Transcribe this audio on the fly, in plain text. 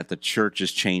the church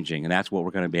is changing, and that's what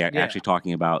we're going to be actually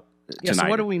talking about tonight. Yeah, so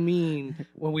what do we mean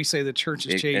when we say the church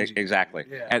is changing? Exactly.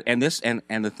 Yeah. And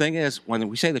the thing is, when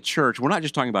we say the church, we're not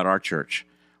just talking about our church.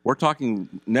 We're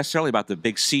talking necessarily about the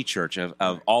big C church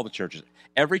of all the churches.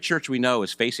 Every church we know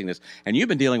is facing this. And you've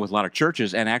been dealing with a lot of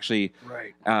churches and actually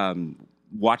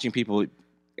watching people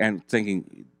and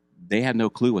thinking they had no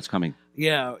clue what's coming.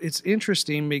 Yeah, it's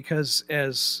interesting because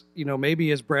as,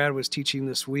 maybe as Brad was teaching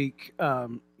this week,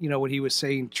 when he was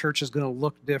saying church is going to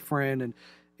look different.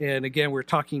 And again, we're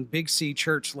talking big C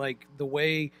church, like the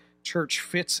way church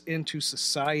fits into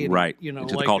society, right?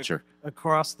 Into the culture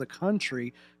across the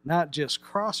country, not just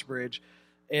Crossbridge.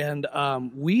 And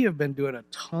we have been doing a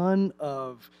ton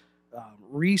of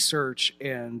research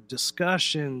and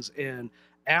discussions and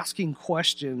asking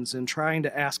questions and trying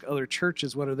to ask other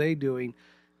churches, what are they doing?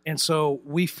 And so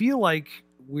we feel like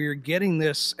we're getting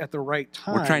this at the right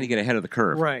time. We're trying to get ahead of the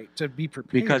curve. Right, to be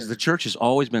prepared. Because the church has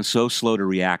always been so slow to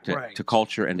react to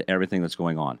culture and to everything that's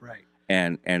going on. Right.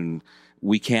 And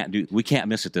we can't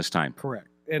miss it this time. Correct.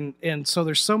 And so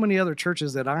there's so many other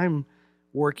churches that I'm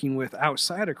working with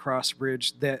outside of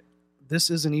Crossbridge that this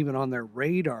isn't even on their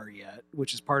radar yet,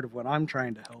 which is part of what I'm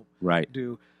trying to help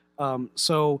do.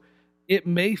 So it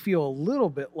may feel a little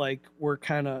bit like we're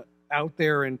kind of out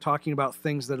there and talking about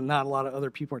things that not a lot of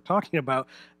other people are talking about,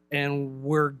 and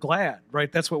we're glad, right?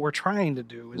 That's what we're trying to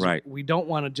do. Is we don't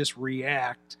want to just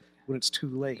react when it's too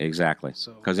late. Exactly.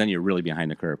 Because then you're really behind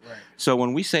the curve. Right. So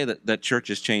when we say that church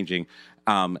is changing,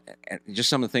 just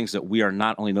some of the things that we are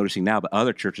not only noticing now, but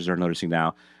other churches are noticing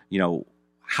now,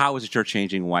 how is the church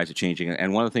changing? Why is it changing?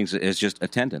 And one of the things is just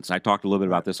attendance. I talked a little bit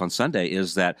about this on Sunday,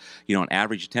 is that, an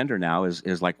average attender now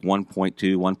is like 1.2,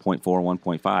 1.4,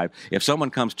 1.5. If someone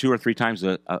comes 2 or 3 times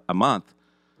a month,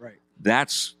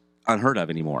 that's unheard of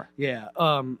anymore. Yeah.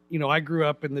 I grew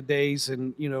up in the days,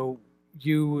 and,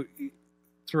 you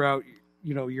throughout,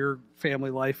 your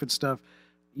family life and stuff,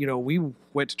 we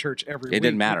went to church every week. It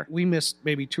didn't matter. We missed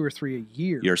maybe 2 or 3 a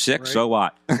year. You're sick, right? so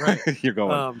what? Right. You're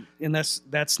going. And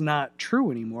that's not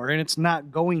true anymore, and it's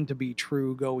not going to be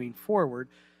true going forward.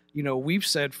 We've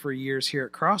said for years here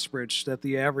at Crossbridge that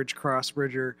the average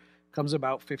Crossbridger comes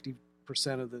about 50%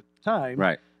 of the time.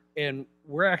 Right. And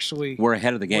we're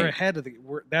ahead of the game.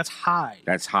 That's high.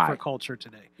 That's high for culture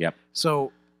today. Yep.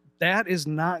 So that is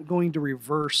not going to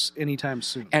reverse anytime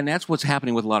soon. And that's what's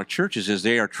happening with a lot of churches, is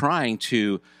they are trying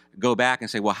to go back and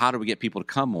say, well, how do we get people to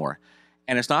come more?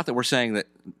 And it's not that we're saying that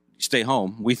stay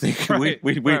home. We think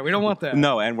we don't want that.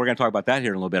 No, and we're going to talk about that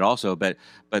here in a little bit also. But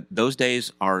those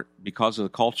days are, because of the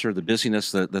culture, the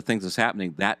busyness, the things that's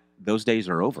happening, that those days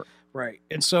are over. Right.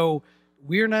 And so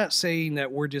we're not saying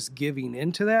that we're just giving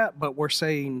into that, but we're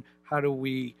saying, how do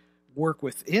we work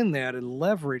within that and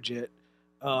leverage it,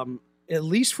 at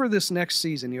least for this next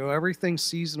season? Everything's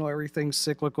seasonal, everything's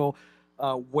cyclical.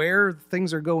 Where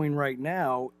things are going right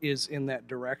now is in that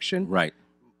direction. Right.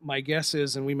 My guess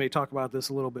is, and we may talk about this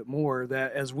a little bit more,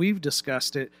 that as we've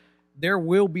discussed it, there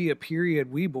will be a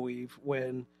period, we believe,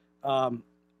 when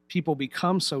people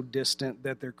become so distant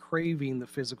that they're craving the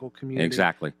physical community.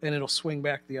 Exactly. And it'll swing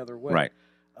back the other way. Right.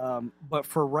 But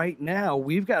for right now,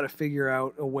 we've got to figure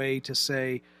out a way to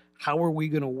say, how are we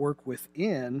going to work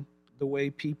within the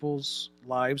way people's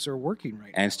lives are working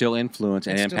right now? And still influence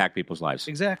and impact people's lives.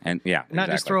 Exactly. And not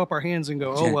just throw up our hands and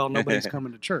go, oh, well, nobody's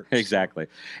coming to church. Exactly.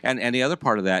 And the other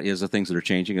part of that is the things that are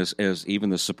changing is even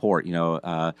the support.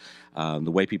 The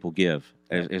way people give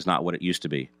is not what it used to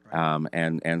be. Right.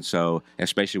 And so,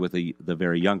 especially with the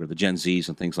very younger, the Gen Zs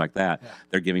and things like that,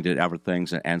 they're giving to other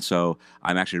things. And so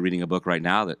I'm actually reading a book right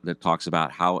now that talks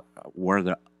about where are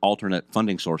the alternate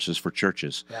funding sources for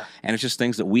churches. Yeah. And it's just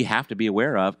things that we have to be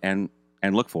aware of and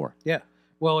look for. Yeah.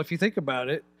 Well, if you think about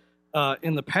it,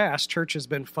 in the past, church has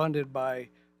been funded by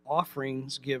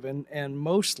offerings given, and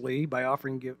mostly by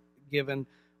offering given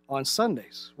on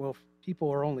Sundays. Well, if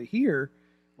people are only here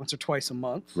once or twice a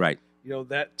month. Right.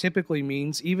 That typically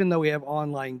means, even though we have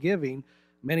online giving,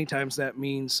 many times that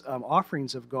means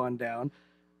offerings have gone down.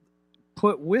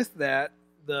 Put with that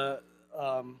the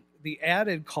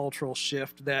added cultural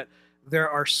shift that there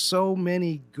are so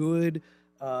many good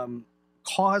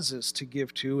causes to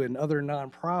give to and other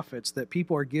nonprofits that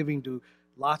people are giving to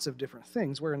lots of different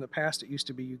things, where in the past it used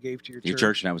to be you gave to your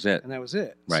church and that was it. And that was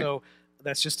it. Right. So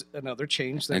that's just another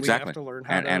change that exactly. we have to learn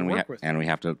how to work with. And we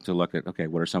have to look at, okay,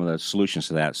 what are some of the solutions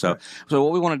to that? So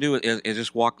what we want to do is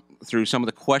just walk through some of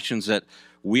the questions that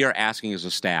we are asking as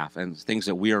a staff and things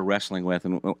that we are wrestling with,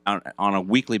 and on a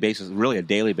weekly basis, really a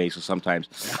daily basis sometimes.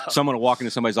 Someone will walk into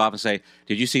somebody's office and say,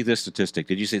 did you see this statistic?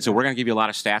 Did you see it? So we're going to give you a lot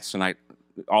of stats tonight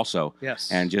also.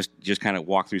 Yes. And just kind of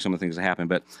walk through some of the things that happen.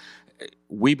 But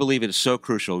we believe it is so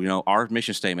crucial. You know, our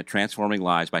mission statement, transforming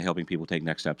lives by helping people take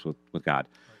next steps with God.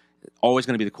 Right. Always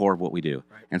going to be the core of what we do.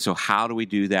 Right. And so how do we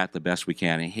do that the best we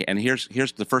can? And here's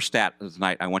the first stat of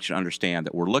tonight I want you to understand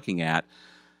that we're looking at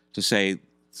to say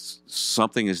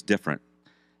something is different.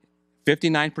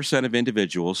 59% of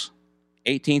individuals,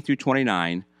 18 through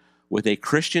 29, with a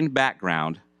Christian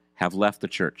background have left the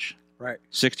church. Right.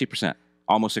 60%,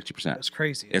 almost 60%. That's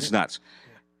crazy. It's nuts.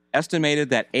 Yeah.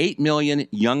 Estimated that 8 million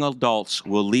young adults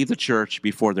will leave the church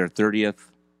before their 30th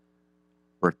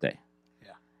birthday.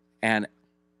 Yeah. And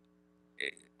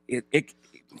it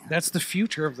that's the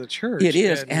future of the church. It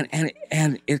is, and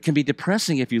it can be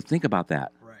depressing if you think about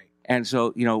that. Right. And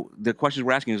so, you know, the questions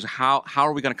we're asking is how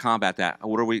are we going to combat that?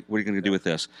 What are we going to do with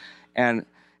this? And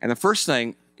the first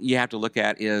thing you have to look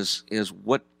at is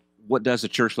what does the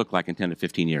church look like in 10 to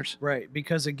 15 years? Right,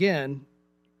 because again,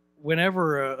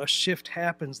 whenever a shift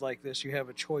happens like this, you have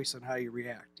a choice on how you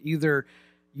react. Either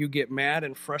you get mad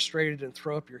and frustrated and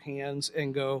throw up your hands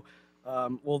and go,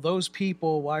 well, those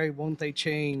people, why won't they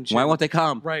change? Why won't they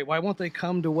come? Right, why won't they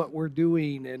come to what we're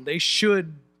doing? And they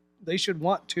should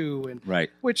want to. And right.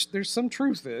 Which there's some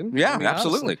truth in. Yeah, I mean,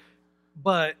 absolutely. Honestly.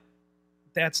 But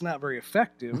that's not very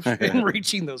effective in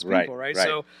reaching those people, right?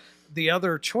 So the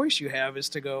other choice you have is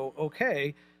to go,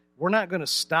 okay, we're not going to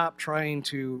stop trying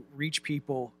to reach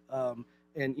people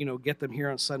and, you know, get them here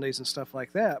on Sundays and stuff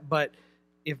like that. But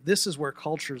if this is where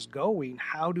culture's going,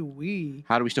 how do we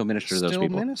still minister to those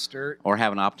people? Minister or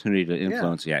have an opportunity to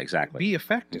influence? Yeah, exactly. Be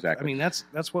effective. Exactly. I mean,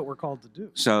 that's what we're called to do.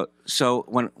 So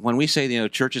when we say, you know,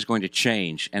 church is going to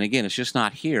change, and again, it's just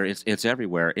not here; it's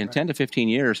everywhere. In 10 to 15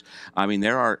 years, I mean,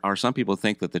 there are some people who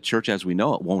think that the church as we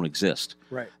know it won't exist.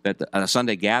 Right. That a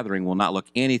Sunday gathering will not look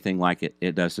anything like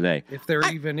it does today. If there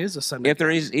even is a Sunday. If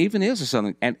there even is a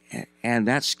Sunday, and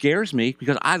that scares me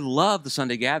because I love the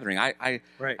Sunday gathering.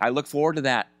 I look forward to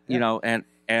that. You know,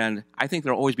 and I think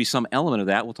there'll always be some element of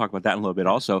that. We'll talk about that in a little bit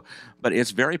also. But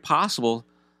it's very possible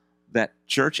that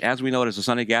church, as we know it as a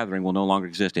Sunday gathering, will no longer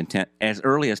exist as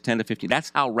early as 10 to 15. That's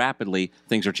how rapidly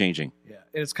things are changing. Yeah,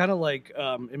 it's kind of like,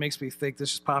 it makes me think,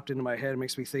 this just popped into my head, it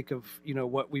makes me think of, you know,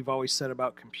 what we've always said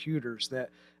about computers, that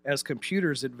as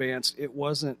computers advanced, it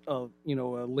wasn't a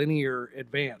linear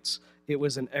advance. It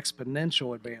was an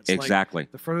exponential advance. Exactly.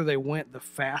 Like, the further they went, the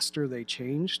faster they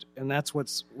changed, and that's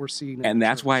what we're seeing. And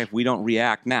that's why if we don't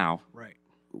react now, right,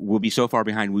 we'll be so far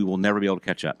behind we will never be able to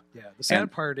catch up. Yeah. The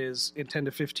sad part is, in 10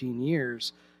 to 15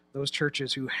 years, those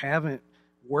churches who haven't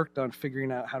worked on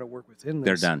figuring out how to work within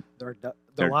this, they're done.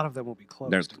 A lot of them will be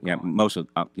closed. Yeah, most of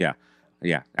the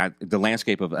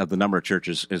landscape of the number of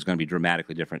churches is going to be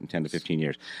dramatically different in 10 to 15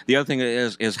 years. The other thing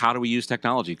is how do we use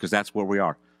technology, because that's where we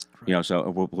are. Right. You know, so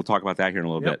we'll talk about that here in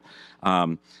a little bit.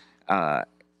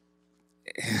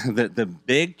 The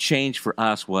big change for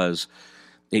us was,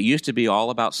 it used to be all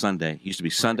about Sunday. It used to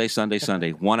be Sunday, Sunday,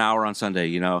 Sunday. 1 hour on Sunday.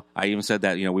 You know, I even said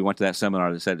that. You know, we went to that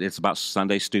seminar that said it's about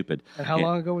Sunday stupid. And how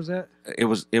long ago was that? It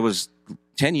was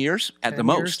 10 years at the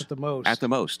most. At the most. At the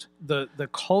most. The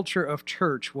culture of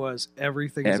church was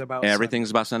everything's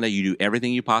about Sunday. You do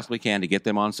everything you possibly can to get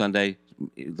them on Sunday.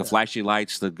 The flashy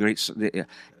lights, the great,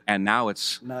 and now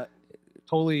it's not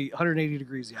totally 180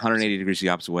 degrees the opposite. 180 degrees the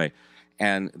opposite way.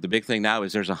 And the big thing now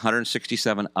is there's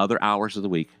 167 other hours of the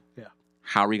week. Yeah.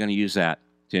 How are we going to use that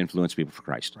to influence people for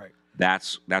Christ? Right.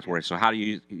 That's where it's. So how do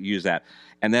you use that?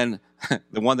 And then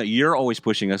the one that you're always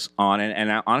pushing us on,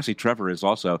 and honestly Trevor is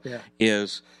also,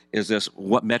 is this: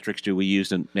 what metrics do we use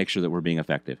to make sure that we're being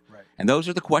effective? Right. And those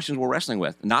are the questions we're wrestling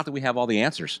with. Not that we have all the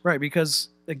answers. Right, because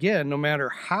again, no matter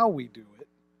how we do it,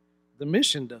 the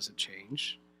mission doesn't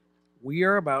change. We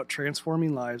are about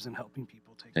transforming lives and helping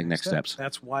people take next steps.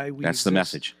 That's why we. That's the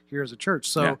message here as a church.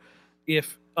 So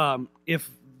if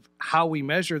how we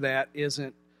measure that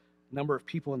isn't number of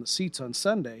people in the seats on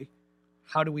Sunday,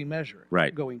 how do we measure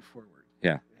it going forward?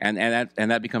 Yeah, and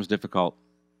that becomes difficult.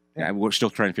 Yeah. And we're still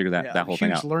trying to figure that whole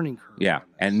thing out. Huge learning curve. Yeah,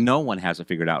 and no one has it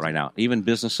figured out right now. Even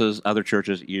businesses, other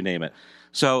churches, you name it.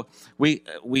 So we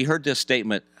heard this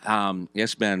statement.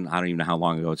 It's been, I don't even know how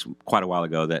long ago. It's quite a while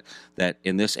ago that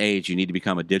in this age you need to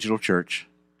become a digital church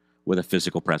with a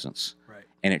physical presence. Right.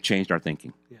 And it changed our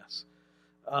thinking. Yes.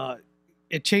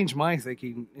 It changed my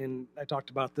thinking, and I talked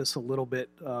about this a little bit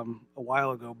a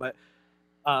while ago, but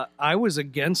I was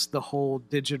against the whole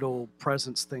digital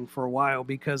presence thing for a while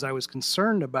because I was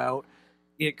concerned about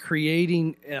it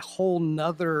creating a whole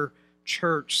nother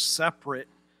church separate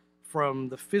from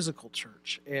the physical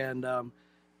church. And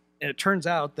it turns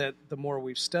out that the more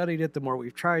we've studied it, the more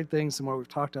we've tried things, the more we've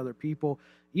talked to other people,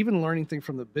 even learning things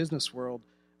from the business world,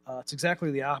 it's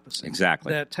exactly the opposite.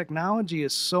 Exactly. That technology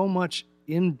is so much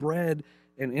inbred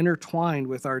and intertwined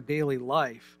with our daily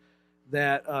life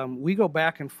that we go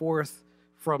back and forth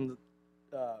from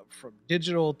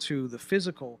digital to the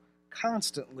physical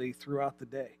constantly throughout the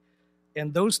day.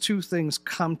 And those two things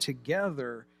come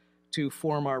together to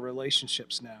form our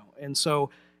relationships now. And so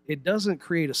it doesn't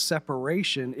create a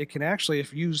separation. It can actually,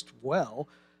 if used well,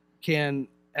 can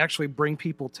actually bring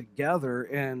people together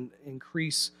and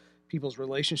increase people's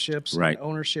relationships and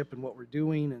ownership and what we're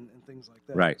doing and things like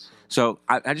that. Right. So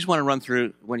I just want to run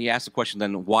through, when you ask the question,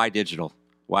 then why digital?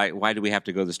 Why do we have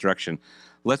to go this direction?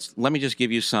 Let me just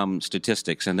give you some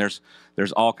statistics, and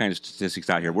there's all kinds of statistics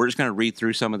out here. We're just going to read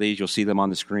through some of these. You'll see them on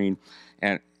the screen,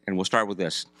 and we'll start with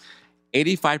this.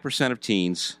 85% of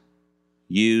teens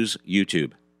use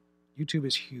YouTube. YouTube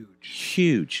is huge.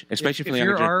 Huge, especially for the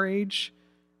younger generation.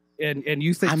 If you're our age and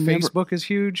you think Facebook is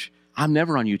huge, I'm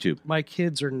never on YouTube. My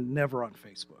kids are never on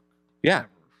Facebook. Yeah, never.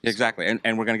 Exactly.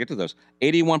 And we're going to get to those.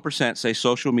 81% say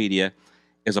social media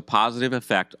is a positive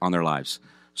effect on their lives.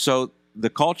 So the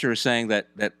culture is saying that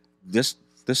this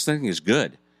thing is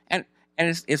good.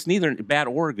 And it's neither bad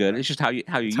or good. It's just how you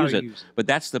use it. But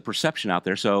that's the perception out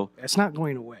there. So it's not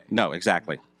going away. No,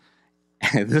 exactly.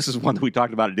 And this is one that we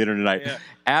talked about at dinner tonight. Yeah.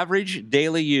 Average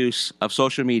daily use of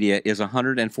social media is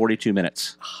 142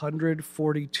 minutes.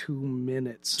 142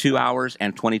 minutes. 2 hours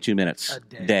and 22 minutes a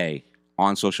day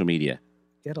on social media.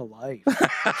 Get a life.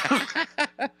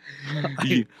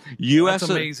 That's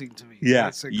amazing to me.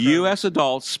 Yeah. U.S.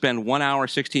 adults spend 1 hour,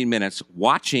 16 minutes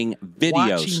watching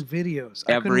videos.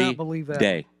 I could not believe that.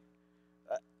 Day.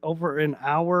 Over an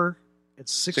hour and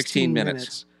 16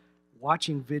 minutes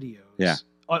watching videos. Yeah.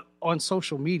 On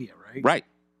social media, right?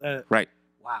 Right.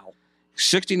 Wow.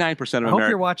 69% of Americans. I hope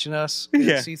you're watching us at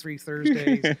C3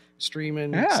 Thursdays,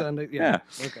 streaming Sunday. Yeah.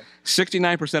 Okay.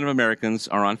 69% of Americans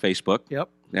are on Facebook. Yep.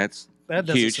 That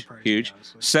huge.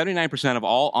 79% of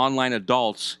all online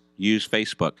adults use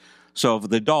Facebook. So of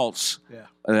the adults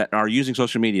that are using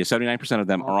social media, 79% of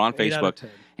them are on Facebook.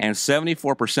 And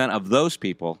 74% of those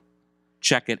people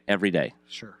check it every day.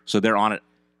 Sure. So they're on it.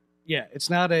 Yeah, it's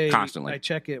not a constantly. I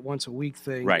check it once a week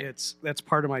thing. Right. That's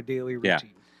part of my daily routine.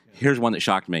 Yeah. Here's one that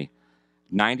shocked me.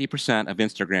 90% of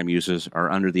Instagram users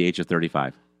are under the age of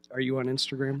 35. Are you on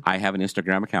Instagram? I have an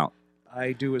Instagram account.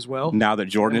 I do as well. Now that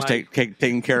Jordan is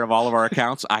taking care of all of our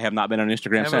accounts, I have not been on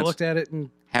Instagram since. I haven't looked at it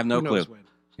and have no clue.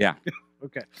 Yeah.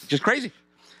 Okay. Just crazy.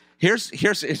 Here's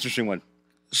an interesting one.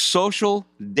 Social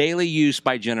daily use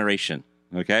by generation.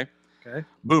 Okay.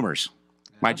 Boomers,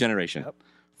 my generation.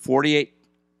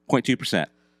 48.2%.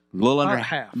 A little under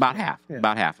half. About half. Yeah.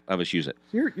 About half of us use it.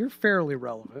 You're fairly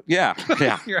relevant. Yeah.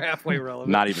 You're halfway relevant.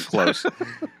 Not even close.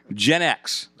 Gen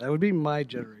X. That would be my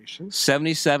generation.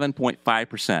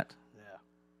 77.5%. Yeah.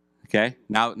 Okay.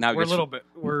 Now we're a little bit.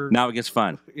 Now it gets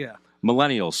fun. Yeah.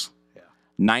 Millennials. Yeah.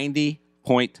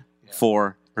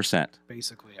 90.4%.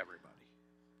 Basically everybody.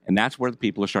 And that's where the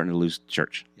people are starting to lose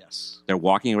church. Yes. They're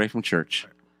walking away from church,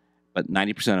 but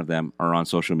 90% of them are on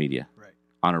social media.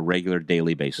 On a regular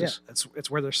daily basis. Yeah,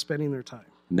 it's where they're spending their time.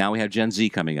 Now we have Gen Z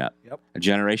coming up. Yep. A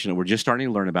generation that we're just starting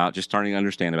to learn about, just starting to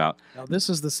understand about. Now this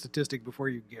is the statistic before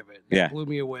you give it. It blew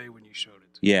me away when you showed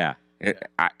it. Yeah.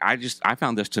 I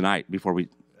found this tonight before we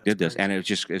did this, and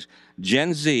it's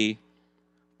Gen Z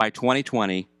by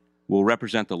 2020 will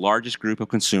represent the largest group of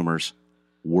consumers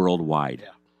worldwide. Yeah.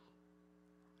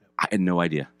 I had no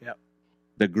idea. Yep.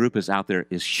 The group is out there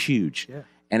is huge. Yeah.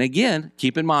 And again,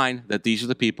 keep in mind that these are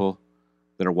the people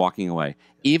that are walking away.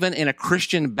 Even in a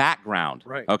Christian background,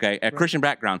 Christian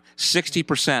background,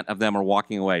 60% of them are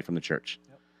walking away from the church.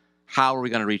 Yep. How are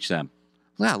we going to reach them?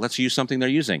 Well, let's use something they're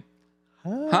using.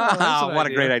 What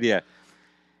a great idea.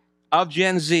 Of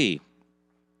Gen Z,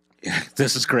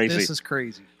 this is crazy.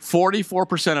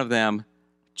 44% of them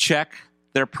check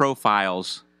their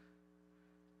profiles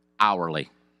hourly.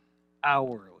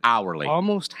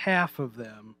 Almost half of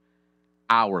them.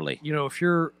 Hourly. You know, if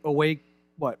you're awake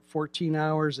 14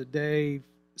 hours a day,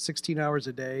 16 hours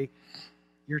a day,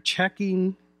 you're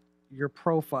checking your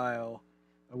profile,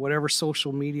 or whatever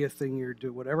social media thing you're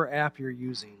doing, whatever app you're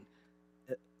using,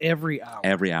 every hour.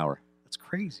 Every hour. That's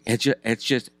crazy. It's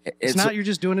not you're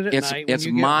just doing it at night. It's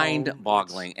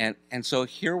mind-boggling. And so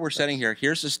here we're sitting here.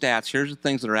 Here's the stats. Here's the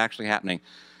things that are actually happening.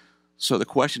 So the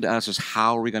question to us is,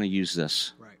 how are we going to use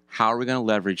this? Right. How are we going to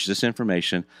leverage this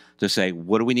information to say,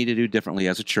 what do we need to do differently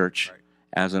as a church?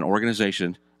 As an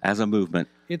organization, as a movement?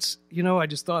 It's, I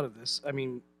just thought of this. I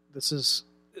mean, this is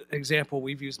an example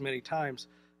we've used many times.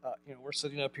 We're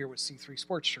sitting up here with C3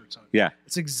 Sports shirts on. Yeah.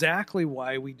 It's exactly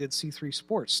why we did C3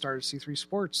 Sports, started C3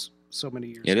 Sports so many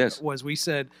years ago. It is. Was we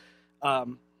said,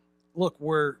 look,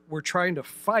 we're trying to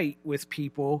fight with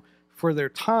people for their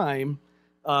time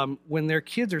when their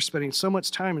kids are spending so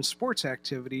much time in sports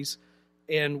activities,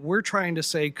 And we're trying to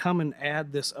say, come and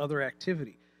add this other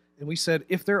activity. And we said,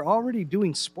 if they're already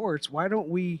doing sports, why don't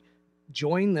we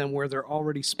join them where they're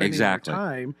already spending their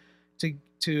time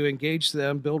to engage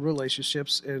them, build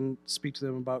relationships, and speak to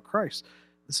them about Christ.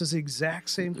 This is the exact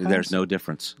same concept. There's no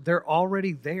difference. They're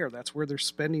already there. That's where they're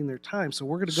spending their time. So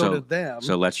we're going to go to them.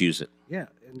 So let's use it. Yeah.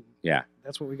 And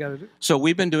that's what we got to do. So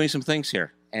we've been doing some things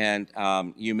here. And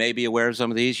you may be aware of some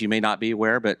of these. You may not be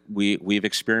aware, but we've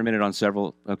experimented on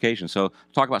several occasions. So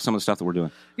talk about some of the stuff that we're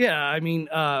doing. Yeah, I mean,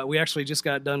 we actually just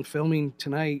got done filming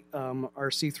tonight our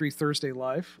C3 Thursday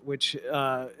Live, which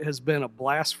has been a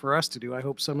blast for us to do. I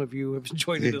hope some of you have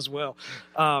enjoyed it as well.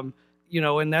 And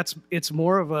it's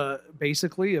more of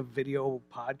basically a video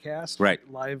podcast. Right.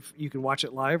 Live. You can watch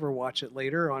it live or watch it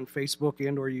later on Facebook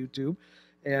and or YouTube.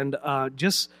 And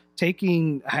just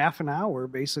taking half an hour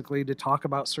basically to talk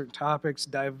about certain topics,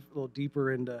 dive a little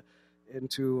deeper into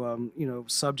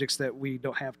subjects that we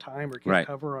don't have time or can't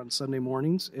cover on Sunday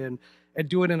mornings, and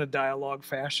do it in a dialogue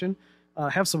fashion.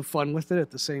 Have some fun with it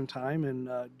at the same time, and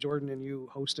Jordan and you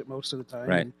host it most of the time.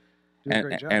 Right. And do a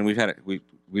great job. And we've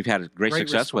had a great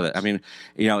success with it. I mean,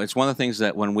 it's one of the things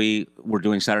that when we were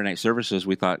doing Saturday night services,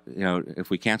 we thought, if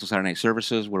we cancel Saturday night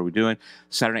services, what are we doing?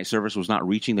 Saturday night service was not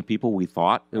reaching the people we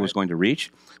thought it was going to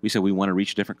reach. We said we want to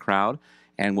reach a different crowd.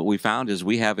 And what we found is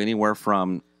we have anywhere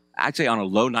from, I'd say on a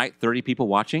low night, 30 people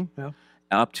watching,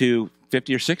 up to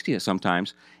 50 or 60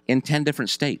 sometimes in 10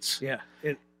 different states. Yeah.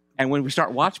 And when we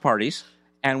start watch parties,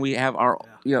 and we have our,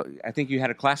 I think you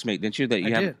had a classmate, didn't you?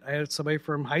 I did. I had somebody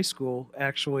from high school,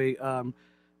 actually,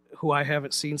 who I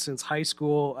haven't seen since high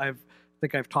school. I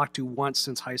think I've talked to once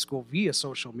since high school via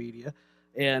social media.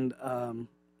 And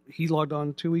he logged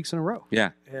on 2 weeks in a row. Yeah.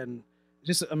 And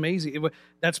just amazing.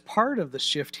 That's part of the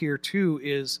shift here, too,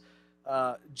 is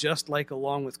just like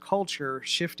along with culture,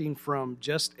 shifting from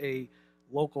just a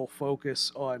local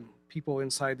focus on people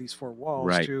inside these four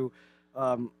walls to...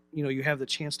 you have the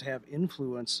chance to have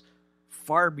influence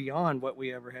far beyond what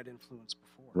we ever had influence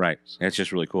before. Right. So, it's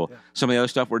just really cool. Yeah. Some of the other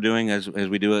stuff we're doing as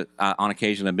we do it on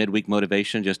occasion, a midweek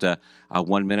motivation, just a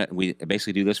 1 minute. We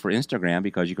basically do this for Instagram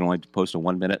because you can only post a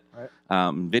 1 minute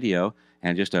video,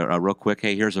 and just a real quick,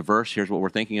 hey, here's a verse, here's what we're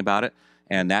thinking about it.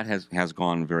 And that has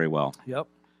gone very well. Yep.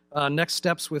 Next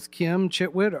Steps with Kim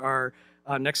Chitwood, our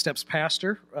Next Steps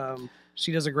pastor.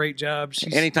 She does a great job.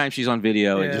 Anytime she's on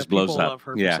video, it just blows up. People love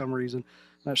her for some reason.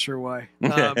 Not sure why.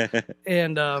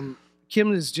 And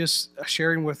Kim is just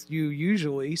sharing with you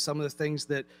usually some of the things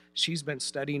that she's been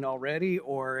studying already,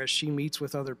 or as she meets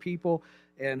with other people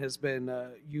and has been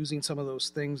using some of those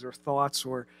things or thoughts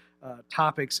or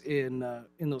topics in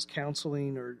those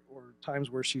counseling or times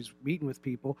where she's meeting with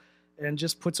people, and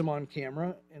just puts them on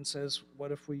camera and says,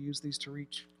 what if we use these to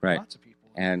reach lots of people?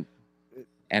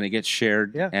 And it gets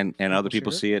shared, and other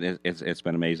people see it. It's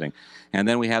been amazing. And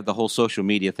then we have the whole social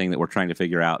media thing that we're trying to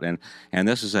figure out. And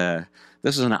this is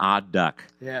an odd duck.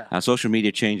 Yeah. Social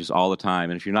media changes all the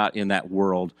time, and if you're not in that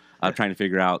world of trying to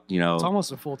figure out, it's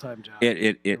almost a full-time job.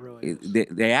 It really is.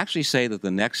 They actually say that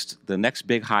the next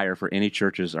big hire for any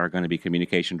churches are going to be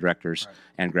communication directors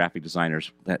and graphic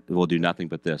designers that will do nothing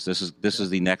but this. This is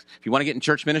the next. If you want to get in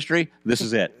church ministry, this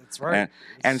is it. That's right.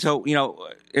 And so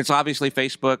it's obviously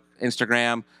Facebook,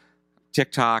 Instagram,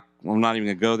 TikTok. I'm not even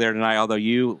going to go there tonight, although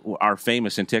you are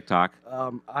famous in TikTok.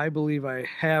 I believe I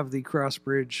have the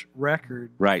Crossbridge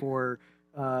record for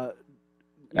a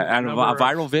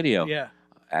viral video. Yeah.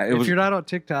 If you're not on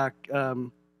TikTok,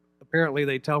 apparently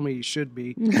they tell me you should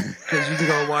be, because you can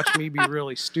go watch me be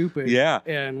really stupid. Yeah.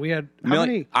 And we had how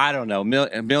many? I don't know. A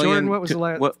million. Jordan, what was the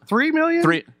last? 3 million?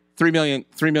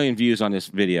 3 million views on this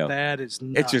video. That is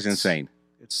nuts. It's just insane.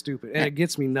 It's stupid, and it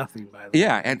gets me nothing, by the way.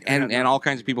 Yeah, and all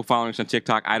kinds of people following us on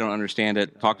TikTok. I don't understand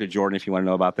it. Talk to Jordan if you want to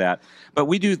know about that. But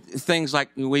we do things like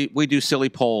we do silly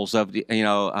polls of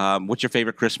what's your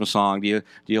favorite Christmas song? Do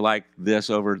you like this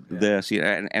over this?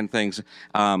 And things.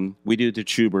 We do the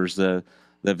tubers, the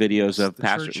videos of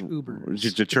pastor, church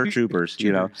Ubers, the church Ubers,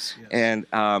 yes.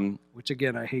 and which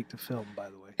again I hate to film, by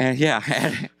the way.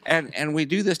 And and we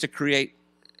do this to create.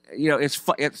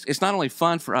 It's not only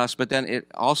fun for us, but then it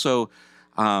also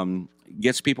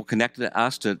gets people connected to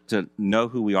us to know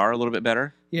who we are a little bit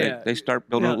better. Yeah. They start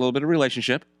building a little bit of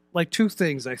relationship. Like two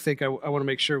things I think I want to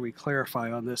make sure we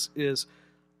clarify on this is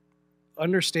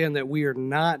understand that we are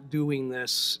not doing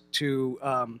this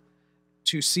to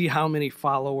see how many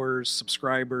followers,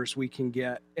 subscribers we can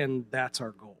get, and that's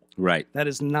our goal. Right. That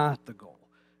is not the goal.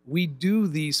 We do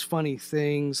these funny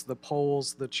things, the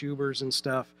polls, the tubers and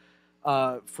stuff,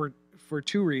 for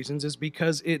two reasons. Is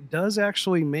because it does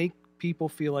actually make people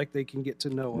feel like they can get to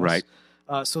know us.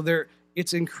 Right. So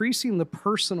it's increasing the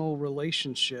personal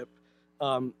relationship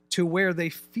to where they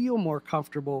feel more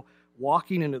comfortable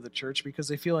walking into the church because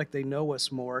they feel like they know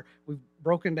us more. We've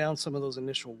broken down some of those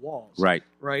initial walls.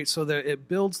 Right. So that it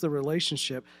builds the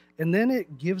relationship, and then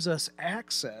it gives us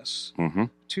access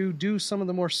to do some of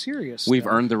the more serious We've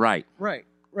stuff. earned the right. Right.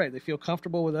 They feel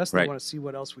comfortable with us. They want to see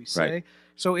what else we say. Right.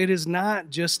 So it is not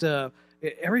just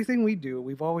everything we do.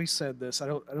 We've always said this. I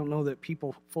don't know that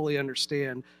people fully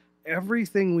understand.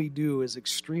 Everything we do is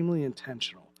extremely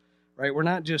intentional. Right? We're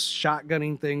not just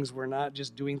shotgunning things. We're not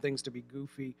just doing things to be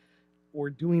goofy.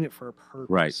 We're doing it for a purpose.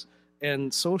 Right.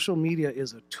 And social media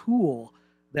is a tool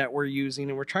that we're using,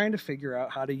 and we're trying to figure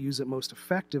out how to use it most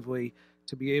effectively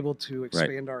to be able to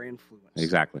expand our influence.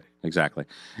 Exactly.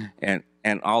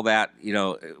 And all that,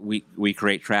 we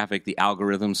create traffic. The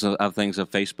algorithms of things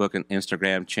of Facebook and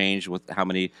Instagram change with how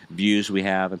many views we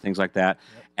have and things like that.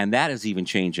 Yep. And that is even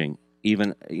changing,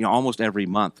 almost every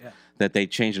month. Yeah. That they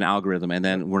change an algorithm, and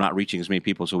then we're not reaching as many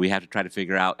people, so we have to try to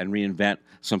figure out and reinvent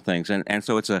some things, and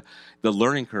so the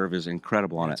learning curve is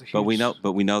incredible on it. But we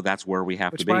know that's where we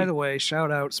have to be. By the way,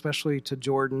 shout out especially to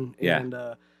Jordan and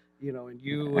and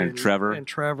you and Trevor and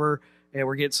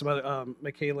we're getting some other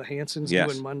Michaela Hansen's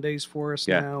doing Mondays for us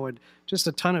now, and just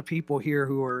a ton of people here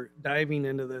who are diving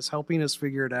into this, helping us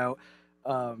figure it out.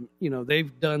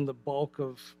 They've done the bulk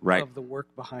of the work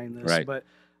behind this, but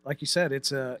like you said,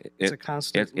 it's a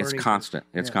constant. It's constant.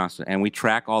 It's constant, and we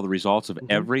track all the results of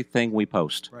everything we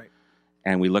post. Right.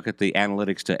 And we look at the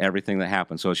analytics to everything that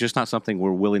happens. So it's just not something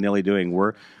we're willy-nilly doing.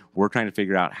 We're trying to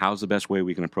figure out how's the best way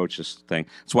we can approach this thing.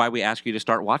 That's why we ask you to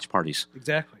start watch parties.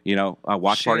 Exactly.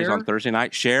 Watch parties on Thursday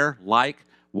night. Share, watch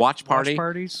party. Watch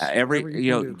parties.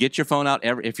 Get your phone out.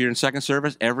 If you're in second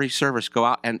service, every service, go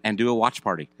out and do a watch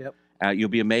party. Yep. You'll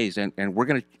be amazed, and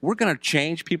we're gonna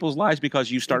change people's lives because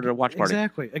you started a watch party.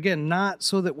 Exactly. Again, not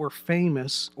so that we're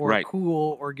famous or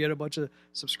cool or get a bunch of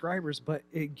subscribers, but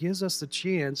it gives us the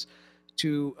chance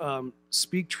to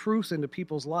speak truth into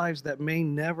people's lives that may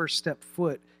never step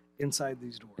foot inside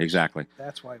these doors. Exactly.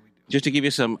 That's why we do it. Just to give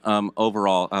you some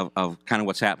overall of kind of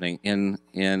what's happening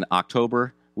in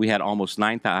October, we had almost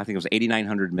 9,000. I think it was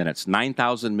 8,900 minutes,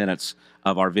 9,000 minutes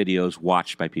of our videos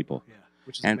watched by people. Yeah.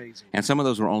 Which is amazing. And some of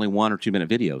those were only 1 or 2 minute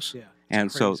videos. Yeah,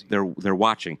 and crazy. So they're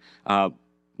watching.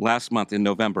 Last month in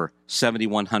November,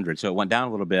 7,100. So it went down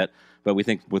a little bit, but we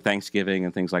think with Thanksgiving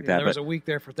and things like that. There was a week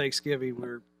there for Thanksgiving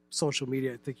where social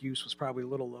media, I think, use was probably a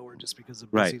little lower just because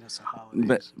of busyness of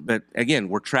holidays. But again,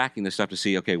 we're tracking this stuff to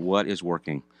see, okay, what is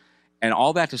working. And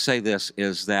all that to say this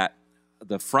is that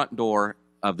the front door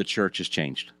of the church has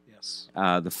changed. Yes.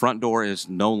 The front door is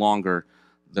no longer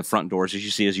the front doors as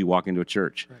you see as you walk into a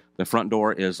church. Right. The front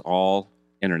door is all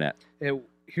internet. And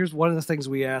here's one of the things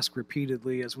we ask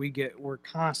repeatedly as we're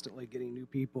constantly getting new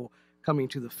people coming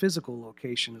to the physical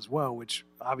location as well, which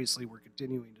obviously we're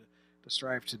continuing to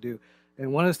strive to do.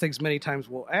 And one of the things many times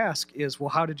we'll ask is, well,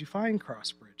 how did you find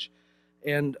Crossbridge?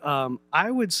 And I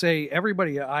would say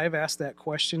everybody I've asked that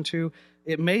question to,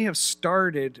 it may have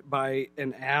started by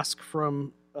an ask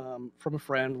from a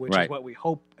friend, which is what we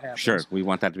hope happens. Sure, we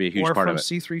want that to be a huge part of it. Or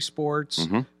from C3 Sports.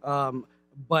 Mm-hmm.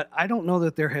 But I don't know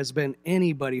that there has been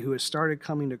anybody who has started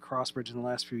coming to Crossbridge in the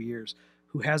last few years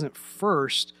who hasn't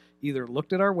first either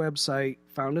looked at our website,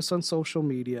 found us on social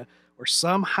media, or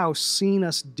somehow seen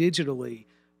us digitally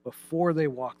before they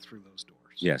walk through those doors.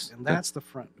 Yes. And that's the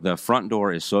front door. The front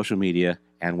door is social media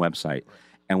and website. Right.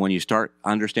 And when you start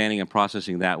understanding and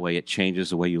processing that way, it changes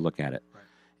the way you look at it. Right.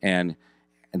 And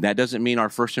that doesn't mean our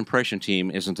first impression team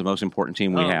isn't the most important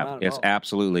team we have. It's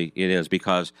absolutely, it is,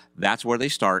 because that's where they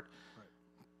start,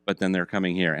 but then they're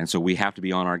coming here. And so we have to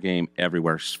be on our game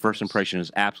everywhere. First impression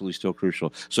is absolutely still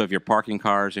crucial. So if you're parking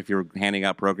cars, if you're handing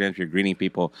out programs, if you're greeting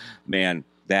people, man,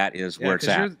 that is where it's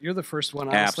at. You're the first one,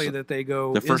 honestly, that they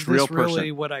go, the first real person.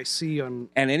 Really what I see on...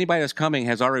 And anybody that's coming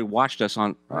has already watched us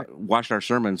watched our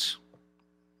sermons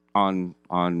on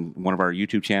one of our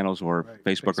YouTube channels or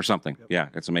Facebook or something. Yep. Yeah,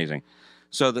 it's amazing.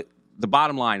 So the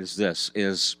bottom line is this,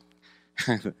 is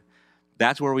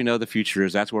that's where we know the future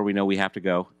is. That's where we know we have to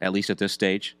go, at least at this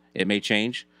stage. It may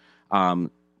change,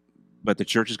 but the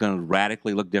church is going to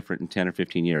radically look different in 10 or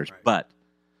 15 years. Right. But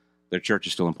the church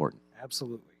is still important.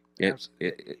 Absolutely.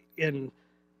 And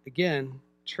again,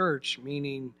 church,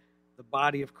 meaning the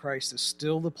body of Christ, is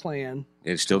still the plan.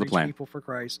 It's still the plan. People for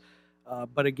Christ.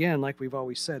 But again, like we've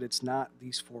always said, it's not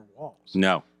these four walls.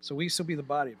 No. So we still be the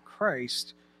body of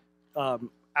Christ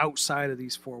outside of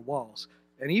these four walls.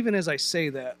 And even as I say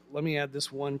that, let me add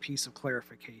this one piece of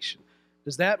clarification.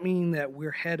 Does that mean that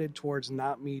we're headed towards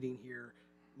not meeting here?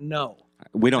 No.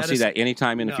 We don't see that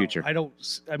anytime in the future.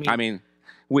 I mean,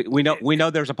 we know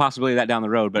there's a possibility of that down the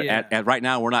road, but at right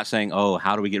now we're not saying, oh,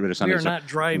 how do we get rid of Sunday? We are not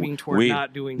driving toward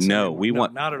not doing Sunday. No, we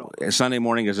want not at all. Sunday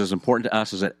morning is as important to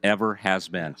us as it ever has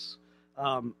been.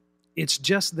 Yes. It's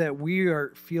just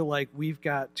that feel like we've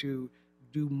got to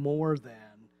do more than.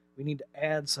 We need to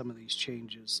add some of these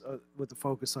changes with the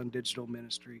focus on digital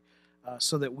ministry,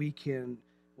 so that we can,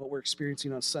 what we're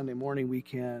experiencing on Sunday morning, we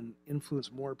can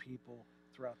influence more people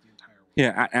throughout the entire week.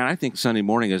 Yeah, and I think Sunday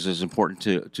morning is as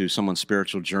important to someone's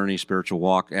spiritual journey, spiritual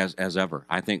walk as ever.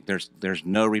 I think there's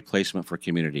no replacement for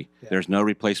community. Yeah. There's no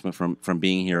replacement from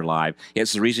being here live.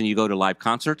 It's the reason you go to live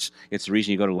concerts. It's the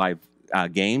reason you go to live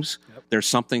games. Yep. There's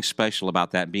something special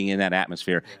about that, being in that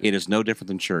atmosphere. Yeah. It is no different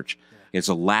than church. Yeah. It's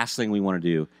the last thing we want to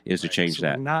do is to change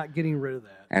that. We're not getting rid of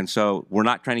that. And so we're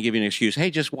not trying to give you an excuse, hey,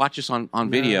 just watch us on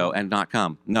video and not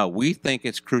come. No, we think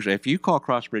it's crucial. If you call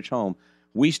Crossbridge home,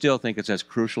 we still think it's as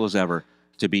crucial as ever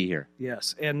to be here.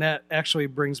 Yes, and that actually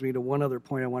brings me to one other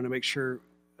point I want to make sure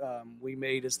we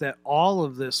made, is that all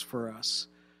of this for us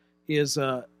is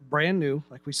brand new.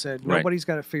 Like we said, nobody's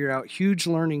got to figure out, huge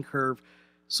learning curve.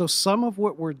 So some of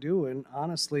what we're doing,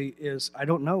 honestly, is, I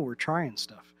don't know, we're trying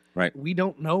stuff. Right. We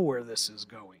don't know where this is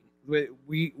going.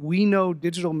 We know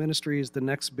digital ministry is the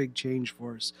next big change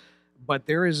for us, but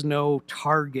there is no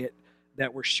target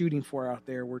that we're shooting for out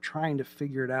there. We're trying to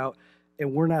figure it out,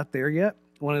 and we're not there yet.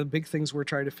 One of the big things we're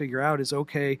trying to figure out is,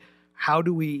 okay, how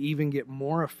do we even get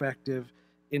more effective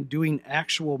in doing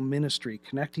actual ministry,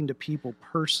 connecting to people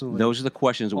personally? Those are the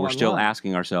questions that we're still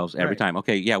asking ourselves every time.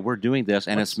 Okay, yeah, we're doing this,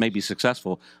 and it's maybe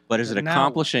successful, but is it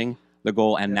accomplishing the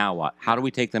goal, and now what? How do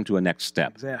we take them to a next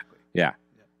step? Exactly. Yeah.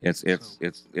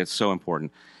 It's so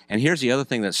important. And here's the other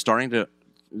thing that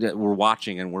we're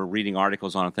watching and we're reading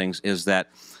articles on things, is that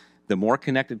the more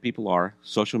connected people are,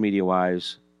 social media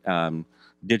wise,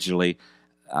 digitally,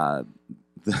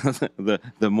 the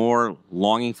more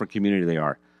longing for community they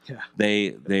are. Yeah.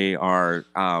 They are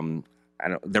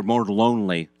they're more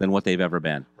lonely than what they've ever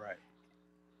been. Right.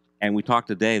 And we talked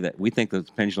today that we think the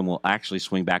pendulum will actually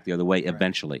swing back the other way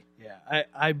eventually.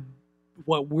 Yeah.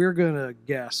 What we're going to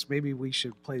guess, maybe we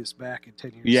should play this back in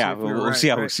 10 years. Yeah, we'll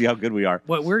see how good we are.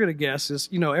 What we're going to guess is,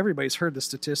 everybody's heard the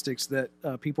statistics that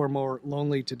people are more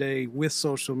lonely today with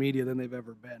social media than they've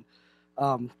ever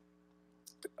been.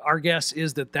 Our guess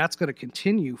is that that's going to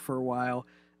continue for a while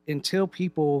until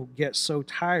people get so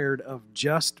tired of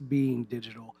just being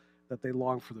digital that they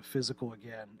long for the physical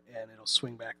again, and it'll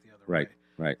swing back the other way.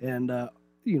 Right. And,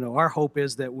 our hope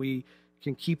is that we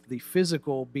can keep the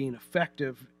physical being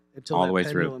effective until all that the way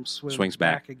pendulum swings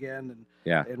back again,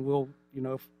 and we'll,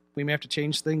 we may have to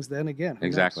change things then again.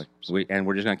 Exactly. We're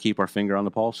just going to keep our finger on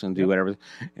the pulse and do whatever,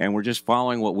 and we're just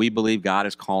following what we believe God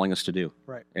is calling us to do.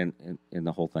 Right. In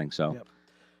the whole thing. So. Yep.